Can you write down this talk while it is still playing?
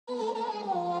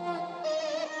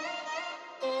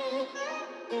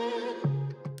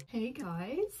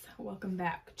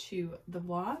back to the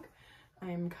vlog.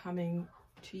 I'm coming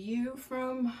to you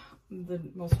from the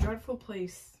most dreadful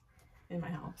place in my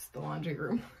house, the laundry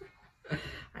room.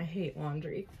 I hate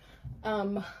laundry.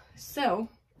 So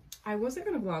I wasn't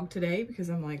gonna vlog today because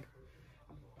I'm like,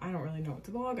 I don't really know what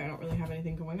to vlog. I don't really have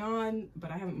anything going on,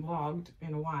 but I haven't vlogged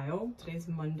in a while. Today's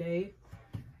Monday,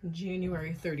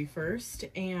 January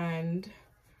 31st, and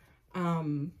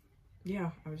yeah,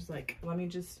 I was like, let me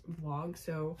just vlog.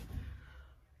 So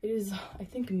it is, I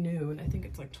think, noon. I think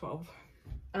it's like 12.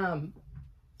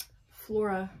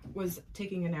 Flora was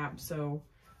taking a nap, so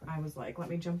I was like, let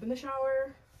me jump in the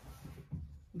shower.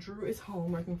 Drew is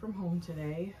home, working from home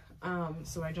today.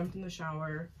 So I jumped in the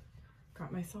shower,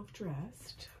 got myself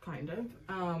dressed, kind of.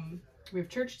 We have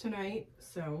church tonight,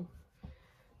 so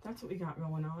that's what we got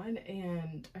going on.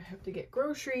 And I have to get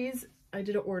groceries. I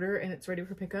did an order and it's ready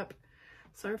for pickup.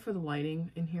 Sorry for the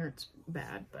lighting in here, it's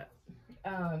bad, but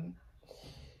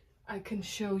I can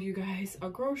show you guys a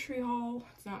grocery haul.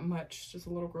 It's not much, just a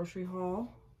little grocery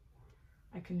haul.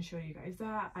 I can show you guys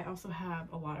that. I also have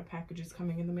a lot of packages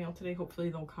coming in the mail today. Hopefully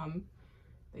they'll come.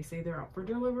 They say they're out for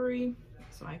delivery,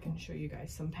 so I can show you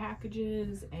guys some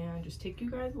packages and just take you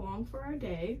guys along for our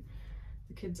day.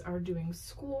 The kids are doing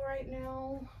school right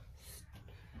now,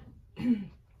 and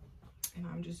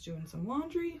I'm just doing some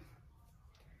laundry.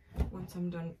 Once I'm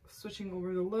done switching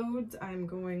over the loads, I'm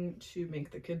going to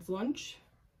make the kids lunch,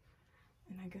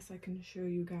 and I guess I can show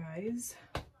you guys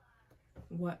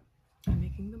what I'm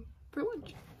making them for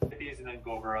lunch. And then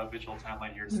go over a visual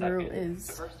timeline here in a Drew second.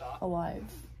 is alive.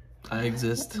 I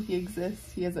exist. He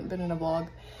exists. He hasn't been in a vlog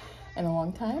in a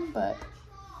long time, but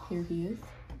here he is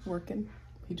working.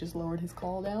 He just lowered his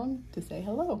call down to say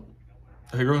hello.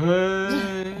 Hey girl,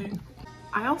 hey!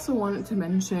 I also wanted to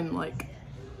mention, like,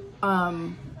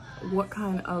 what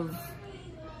kind of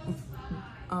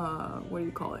what do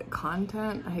you call it,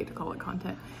 content? I hate to call it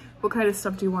content. What kind of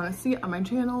stuff do you want to see on my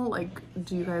channel? Like,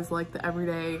 do you guys like the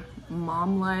everyday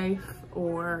mom life?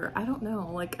 Or I don't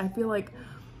know, like, I feel like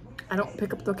I don't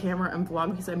pick up the camera and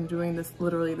vlog because I'm doing this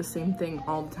literally the same thing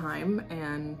all the time.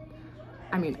 And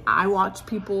I mean, I watch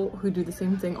people who do the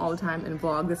same thing all the time and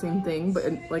vlog the same thing, but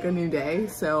in like a new day.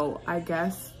 So I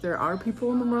guess there are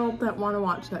people in the world that want to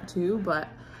watch that too, but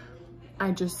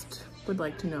I just would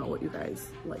like to know what you guys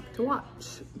like to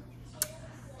watch.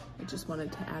 I just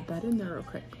wanted to add that in there real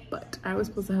quick. But I was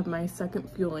supposed to have my second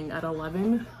fueling at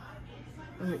 11.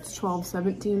 And it's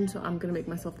 12:17, so I'm gonna make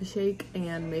myself a shake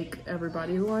and make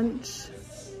everybody lunch.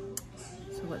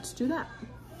 So let's do that.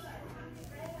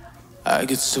 I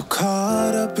get so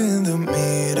caught up in the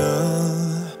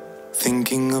middle,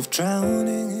 thinking of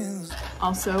drowning in...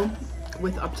 Also,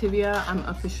 with Optivia, I'm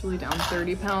officially down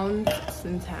 30 pounds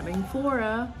since having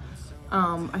Flora.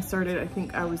 I started, I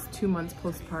think I was 2 months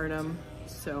postpartum,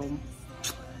 so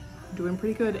doing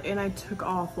pretty good. And I took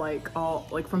off like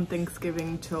from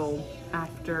Thanksgiving till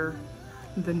after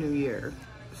the new year.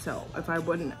 So if I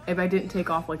didn't take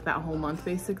off like that whole month,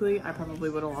 basically, I probably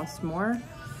would have lost more.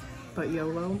 But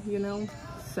YOLO, you know?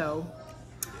 So,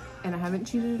 and I haven't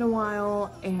cheated in a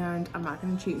while, and I'm not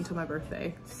gonna cheat until my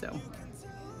birthday, so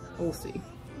we'll see.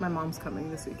 My mom's coming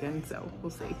this weekend, so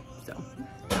we'll see. So,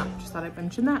 yeah, just thought I'd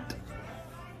mention that.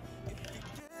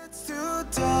 It's too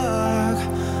dark,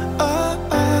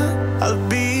 I'll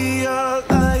be your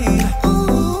light.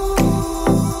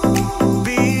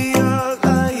 Be your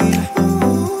light.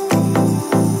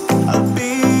 I'll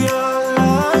be your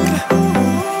light.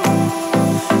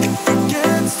 If it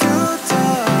gets too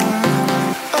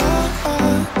dark,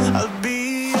 I'll be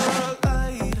your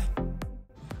light.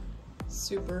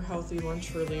 Super healthy lunch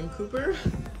for Liam Cooper.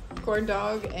 Corn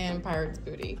dog and Pirate's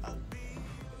booty.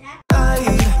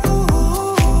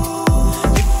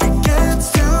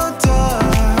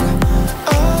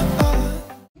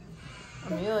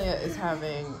 Amelia is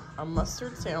having a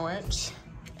mustard sandwich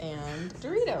and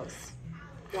Doritos.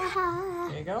 Yeah.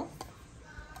 There you go.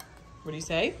 What do you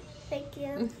say? Thank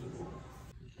you.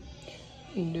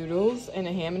 Noodles and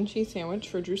a ham and cheese sandwich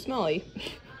for Drew Smellie.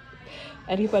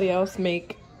 Anybody else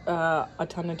make a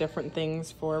ton of different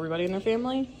things for everybody in their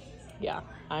family? Yeah,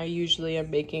 I usually am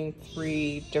making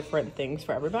 3 different things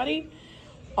for everybody.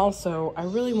 Also, I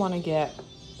really want to get,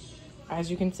 as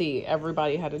you can see,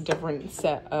 everybody had a different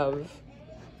set of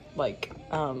like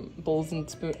bowls and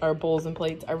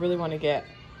plates. I really want to get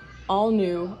all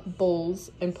new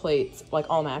bowls and plates, like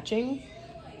all matching.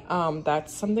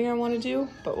 That's something I want to do,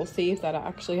 but we'll see if that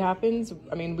actually happens.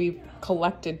 I mean, we've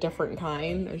collected different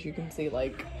kind, as you can see,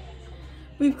 like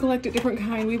We've collected different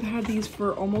kind. We've had these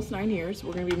for almost 9 years.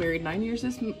 We're gonna be married 9 years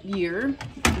this year.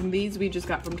 And these we just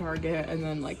got from Target, and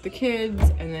then like the kids,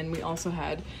 and then we also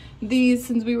had these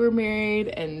since we were married,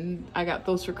 and I got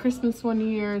those for Christmas one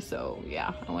year. So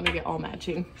yeah, I want to get all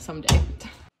matching someday.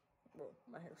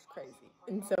 My hair's crazy,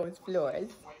 and so is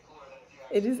Floyd's.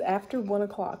 It is after 1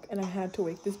 o'clock, and I had to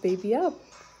wake this baby up.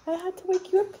 I had to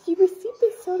wake you up because you were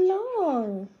sleeping so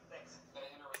long.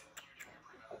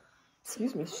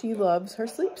 Excuse me, she loves her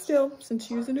sleep still since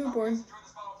she was a newborn.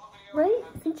 Right?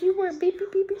 Since you were a baby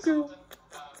girl.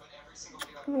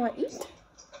 You want to eat?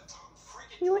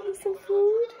 You want to eat some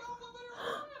food?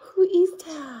 Who eats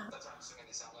that?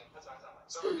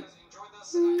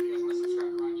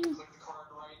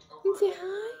 You say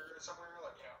hi?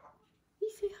 You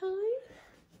say hi?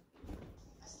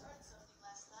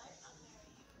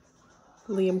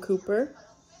 Liam Cooper.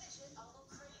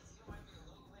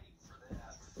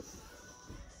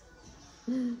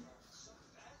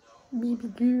 Baby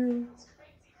girl.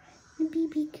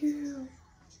 Baby girl.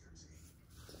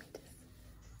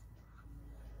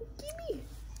 Give me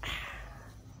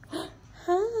this.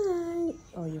 Hi.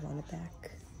 Oh, you want it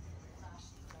back.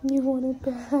 You want it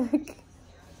back.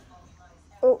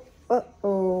 Oh,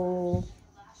 uh-oh.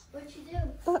 What'd you do?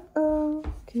 Uh-oh.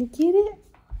 Can you get it?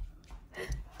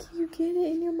 Can you get it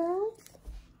in your mouth?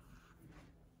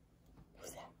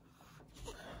 Who's that?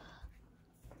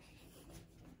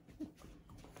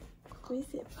 Who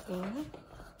is it for?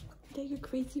 Is that your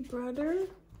crazy brother?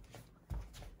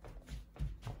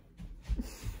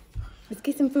 Let's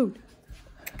get some food.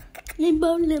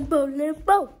 Limbo, limbo,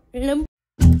 limbo, limbo.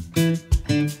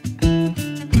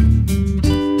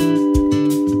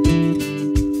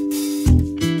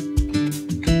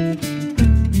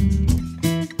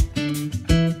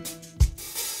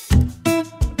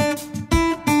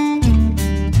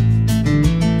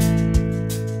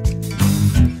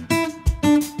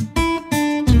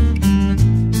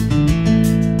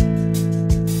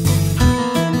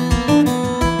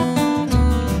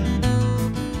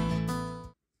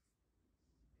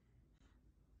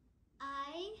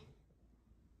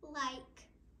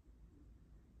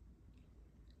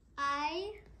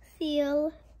 I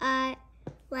feel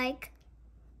like.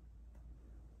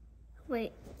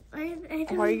 Wait, I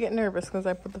don't. Why are you getting nervous? Because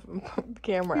I put the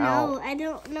camera out. No, I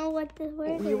don't know what the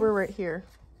word is. You were right here.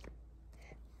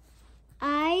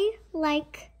 I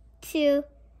like to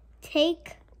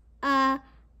take a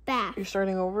bath. You're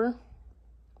starting over?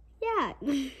 Yeah.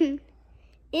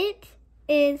 It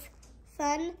is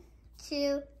fun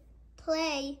to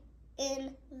play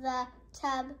in the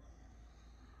tub.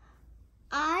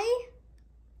 I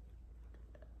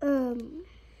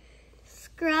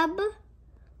scrub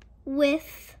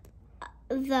with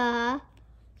the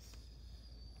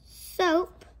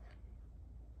soap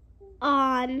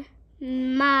on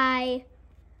my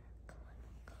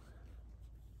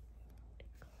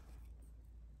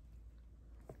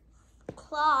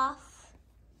cloth.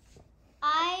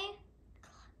 I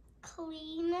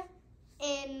clean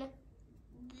in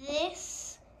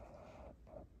this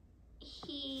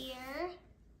here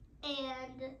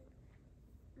and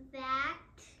that.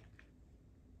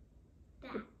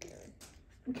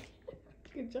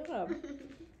 Good job.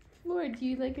 Lord, do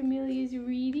you like Amelia's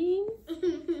reading? Do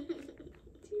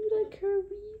you like her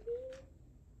reading?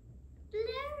 Laura,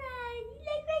 you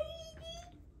like my reading?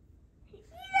 You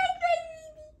like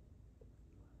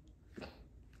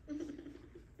my reading?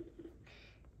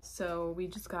 So we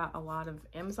just got a lot of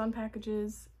Amazon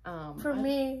packages. For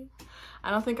me. I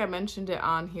don't think I mentioned it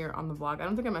on here on the vlog. I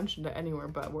don't think I mentioned it anywhere,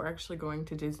 but we're actually going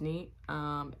to Disney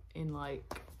in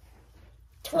like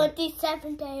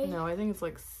 27 days. No, I think it's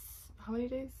like how many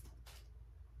days?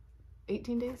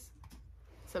 18 days?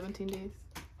 17 days?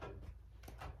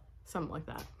 Something like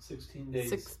that. 16 days.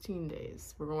 16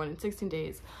 days. We're going in 16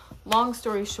 days. Long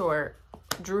story short,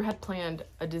 Drew had planned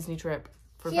a Disney trip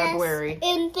for February.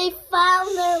 And they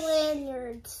found their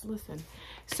lanyards. Listen.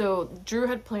 So Drew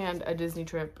had planned a Disney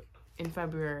trip in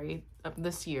February of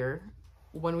this year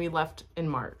when we left in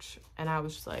March. And I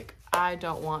was just like, I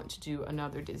don't want to do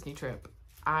another Disney trip.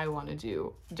 I want to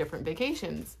do different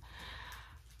vacations.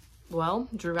 Well,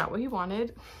 Drew got what he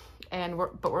wanted, and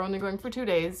we're only going for 2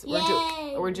 days.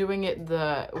 We're doing it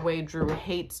the way Drew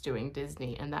hates doing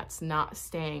Disney, and that's not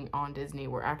staying on Disney.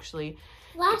 We're actually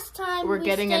last time we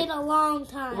stayed a long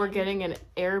time. We're getting an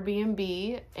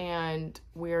Airbnb, and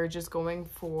we're just going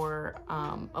for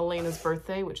Elena's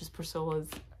birthday, which is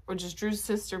Drew's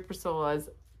sister Priscilla's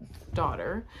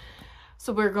daughter.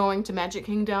 So we're going to Magic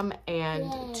Kingdom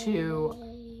and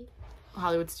to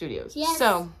Hollywood Studios. Yes.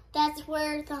 So That's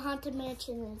where the Haunted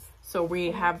Mansion is. So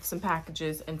we have some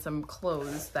packages and some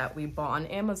clothes that we bought on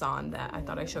Amazon that I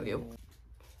thought I'd show you.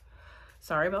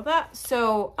 Sorry about that.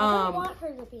 So, I don't want her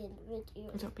to be in the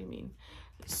video. don't be mean.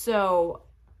 So,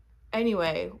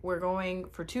 anyway, we're going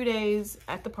for 2 days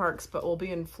at the parks, but we'll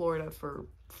be in Florida for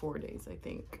 4 days, I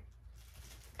think.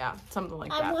 Yeah, something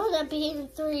like that. I want to be in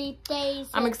 3 days.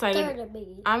 I'm excited.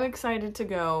 I'm excited to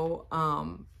go.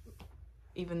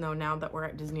 Even though now that we're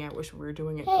at Disney, I wish we were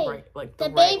doing it right, like the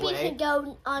right baby way. can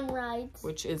go on rides,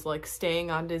 which is like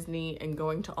staying on Disney and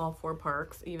going to all 4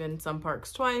 parks, even some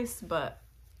parks twice. But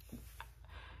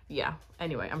yeah,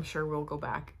 anyway, I'm sure we'll go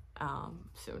back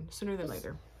sooner than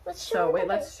later. So wait,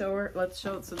 let's show her.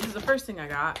 So this is the first thing I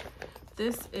got.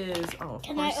 This is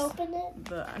Can I open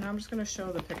it? And I'm just gonna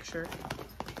show the picture.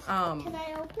 Can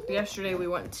I open it? Yesterday we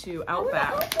went to I wanna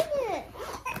Outback. open it.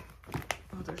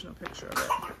 Oh, there's no picture of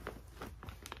it.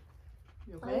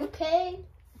 You okay? Okay.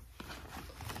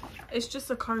 It's just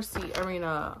a car seat. I mean,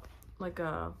 like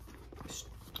a,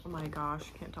 oh my gosh,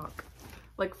 can't talk.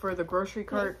 Like for the grocery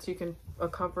carts, you can a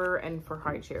cover, and for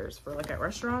high chairs for like at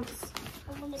restaurants.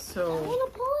 I wanna So pull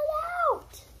it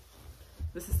out.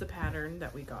 this is the pattern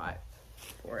that we got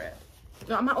for it.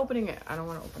 No, I'm not opening it. I don't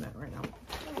want to open it right now.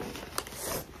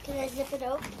 Can I zip it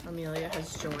open? Amelia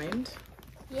has joined.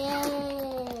 Yay! I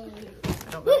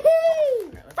don't know.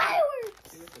 Woohoo! Right,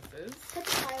 Fireworks! see what this is. Put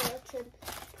fireworks in.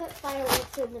 Put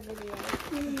fireworks in the video.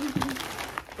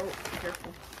 Oh,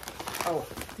 careful. Oh,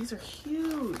 these are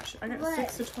huge. I got What?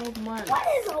 6 to 12 months. What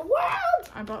in the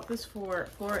world? I bought this for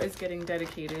Flora is getting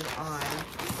dedicated on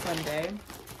Sunday,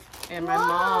 and my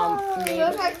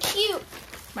Those are cute.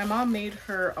 my mom made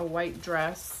her a white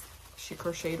dress. She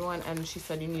crocheted one, and she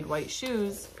said you need white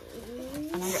shoes.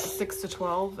 And I got 6 to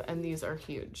 12, and these are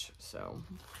huge. So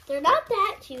They're not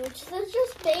that huge. They're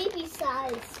just baby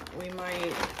size. we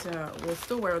might we'll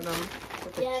still wear them for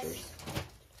pictures.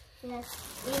 Yes.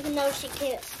 Even though she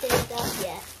can't stand up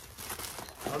yet.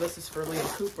 Oh, this is for Liam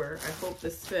Cooper. I hope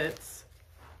this fits.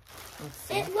 Let's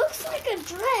see. It looks like a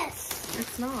dress.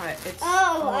 It's not.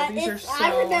 It's these are so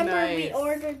I remember nice. we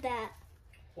ordered that.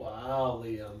 Wow,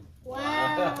 Liam.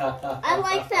 Wow. I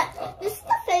like that. This is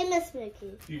the famous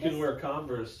Mickey. You can wear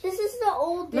Converse. This is the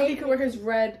old No, baby. he can wear his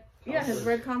red. Yeah, his Converse.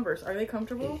 red Converse. Are they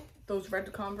comfortable? Those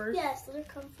red Converse? Yes, they're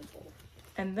comfortable.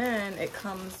 And then it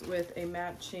comes with a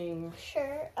matching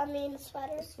Sweater.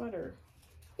 sweater.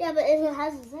 Yeah, but it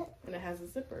has a zip. And it has a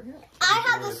zipper. Yeah. I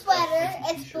have a sweater.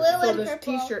 It's blue So and this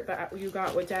purple. t-shirt that you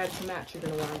got with Dad to match, you're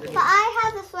going to wear underneath. But I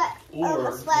have a Or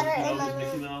a sweater in my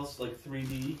Mickey room. Mouse, like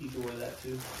 3D, you can wear that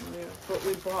too. Yeah, but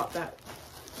we bought that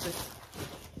just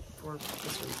for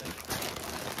this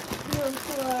reason.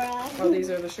 Oh, these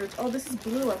are the shirts. Oh, this is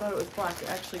blue. I thought it was black. It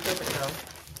actually doesn't go.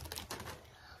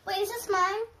 Wait, is this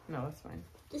mine? No, that's fine.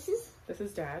 This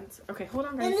is Dad's. Okay, hold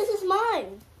on, guys. and this is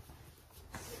mine.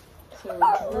 So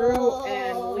Drew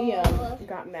and Liam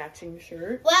got matching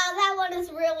shirts. Wow, that one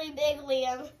is really big,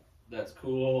 Liam. That's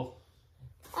cool.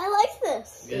 I like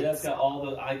this. Yeah, that's got all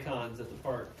the icons at the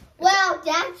park. Wow,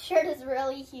 Dad's shirt is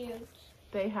really huge.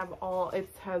 They have it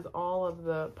has all of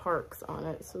the parks on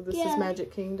it. So this Yeah. is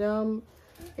Magic Kingdom,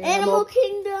 Animal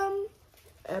Kingdom.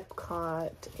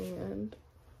 Epcot, and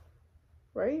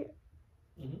right?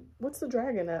 Mm-hmm. What's the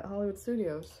dragon at Hollywood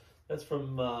Studios? That's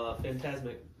from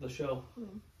Fantasmic, the show.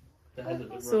 That hasn't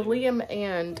been So running. Liam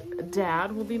and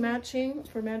Dad will be matching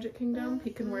for Magic Kingdom.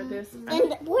 He can wear this.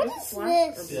 And what is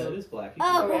black this? or Yeah, blue? it is black.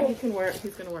 Oh. Oh, yeah, he can wear it.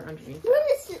 He's gonna wear it underneath. What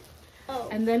is it? Oh,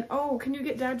 And then, can you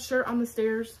get Dad's shirt on the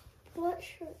stairs? what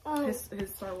shirt? Oh, His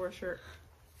Star Wars shirt.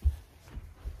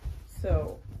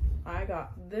 So, I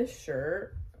got this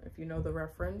shirt, if you know the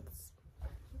reference.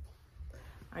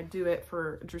 I do it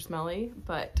for Drew Smellie,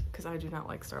 but because I do not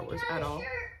like Star Wars at all.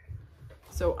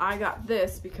 So I got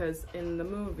this because in the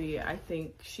movie, I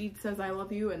think she says I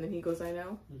love you, and then he goes, I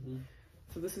know. Mm-hmm.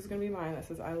 So this is gonna be mine that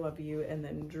says I love you, and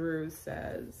then Drew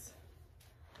says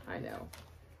I know.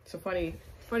 So funny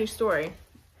story.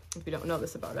 If you don't know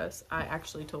this about us, I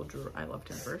actually told Drew I loved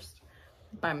him first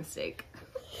by mistake.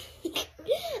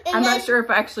 I'm not sure if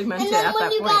I actually meant it at that point.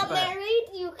 And then when you got but married,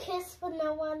 you kissed when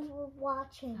no one was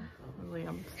watching.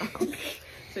 Liam.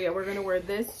 So yeah, we're gonna wear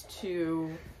this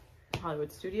to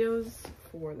Hollywood Studios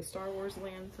for the Star Wars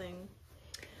land thing.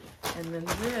 And then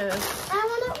this,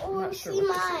 I I'm want not to sure see what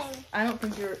this mine. is. I don't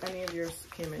think any of yours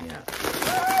came in yet.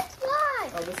 What? Why?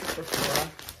 Oh, this is for Flora.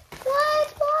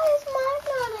 What? Why is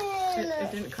mine not in?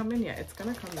 It didn't come in yet. It's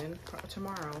gonna come in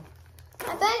tomorrow.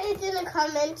 I bet it didn't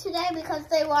come in today because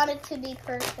they wanted to be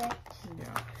perfect.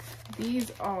 Yeah.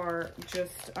 These are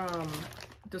just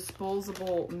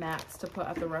disposable mats to put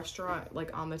at the restaurant,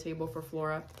 like on the table for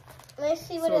Flora. Let me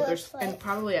see what it looks like. And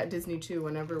probably at Disney too,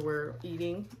 whenever we're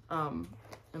eating, and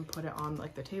put it on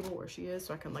like the table where she is,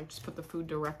 so I can like just put the food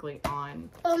directly on.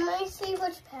 Let me see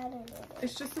which pattern it is.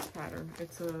 It's just this pattern.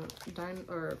 It's a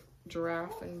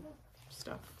giraffe and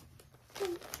stuff.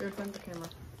 Here comes the camera.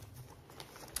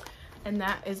 And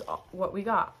that is what we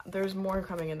got. There's more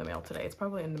coming in the mail today. It's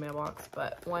probably in the mailbox,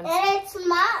 but once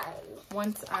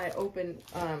I open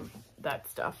that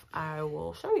stuff, I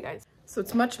will show you guys. So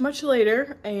it's much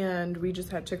later, and we just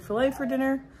had Chick-fil-A for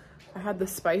dinner. I had the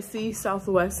spicy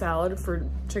Southwest salad for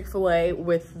Chick-fil-A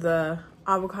with the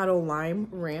avocado lime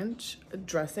ranch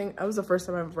dressing. That was the first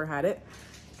time I've ever had it.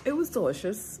 It was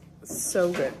delicious.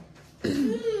 So good.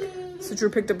 So Drew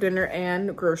picked up dinner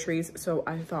and groceries, so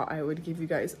I thought I would give you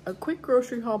guys a quick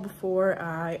grocery haul before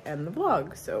I end the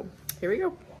vlog. So here we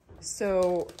go.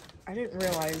 So I didn't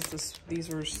realize these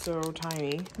were so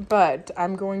tiny, but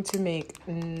I'm going to make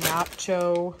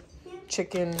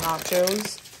chicken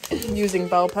nachos using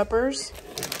bell peppers.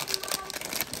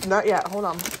 Not yet, hold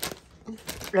on.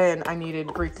 And I needed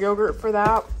Greek yogurt for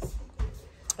that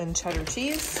and cheddar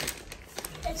cheese.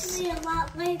 It's gonna be a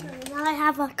lot later, and I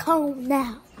have a cone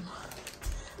now.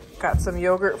 Got some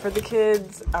yogurt for the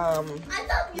kids.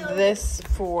 This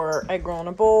for egg roll in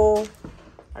a bowl.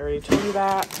 I already told you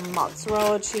that.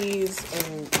 Mozzarella cheese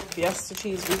and Fiesta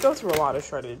cheese. We go through a lot of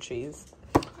shredded cheese.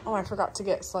 Oh, I forgot to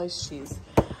get sliced cheese.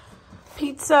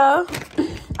 Pizza.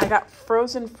 I got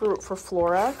frozen fruit for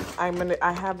Flora.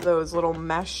 I have those little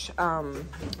mesh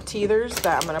teethers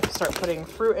that I'm gonna start putting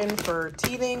fruit in for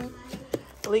teething.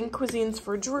 Lean cuisines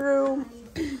for Drew.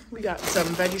 We got some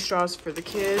veggie straws for the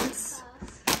kids.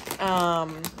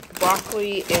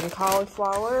 Broccoli and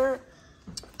cauliflower,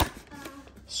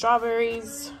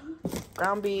 strawberries,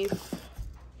 ground beef,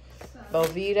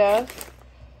 Velveeta,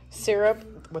 syrup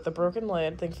with a broken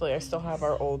lid. Thankfully, I still have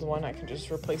our old one. I can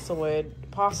just replace the lid.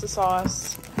 Pasta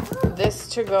sauce. This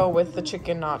to go with the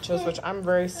chicken nachos, which I'm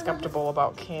very skeptical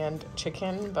about canned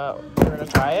chicken, but we're gonna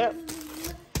try it.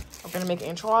 I'm gonna make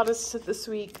enchiladas this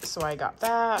week, so I got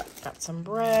that. Got some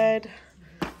bread.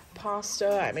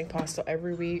 Pasta. I make pasta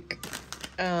every week.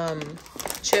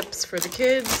 Chips for the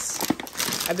kids.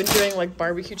 I've been doing like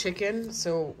barbecue chicken,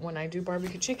 so when I do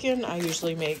barbecue chicken, I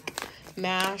usually make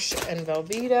mash and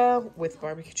Velveeta with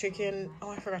barbecue chicken.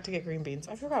 Oh, I forgot to get green beans.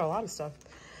 I forgot a lot of stuff.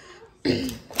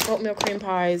 Oatmeal cream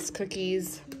pies,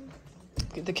 cookies.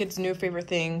 The kids' new favorite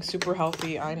thing, super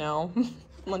healthy, I know.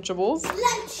 Lunchables.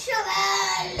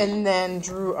 Lunchables! And then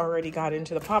Drew already got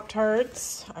into the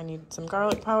Pop-Tarts. I need some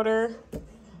garlic powder.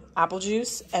 Apple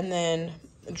juice, and then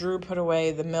Drew put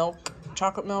away the milk,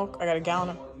 chocolate milk. I got a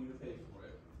gallon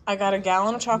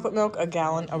of chocolate milk, a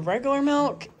gallon of regular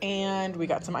milk, and we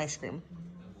got some ice cream.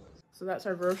 So that's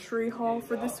our grocery haul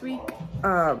for this week.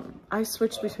 I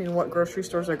switch between what grocery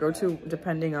stores I go to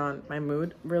depending on my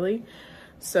mood, really.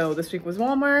 So this week was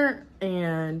Walmart,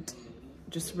 and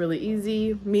just really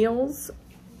easy meals.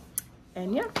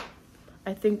 And yeah,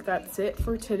 I think that's it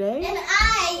for today. And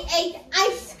I ate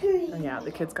ice cream. Yeah,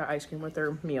 the kids got ice cream with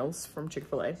their meals from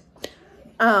Chick-fil-A.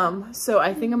 So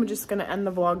I think I'm just gonna end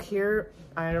the vlog here.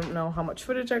 I don't know how much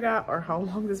footage I got or how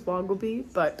long this vlog will be,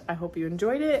 but I hope you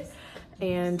enjoyed it.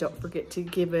 And don't forget to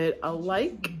give it a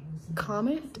like,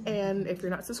 comment, and if you're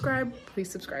not subscribed,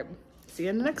 please subscribe. See you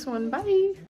in the next one. Bye.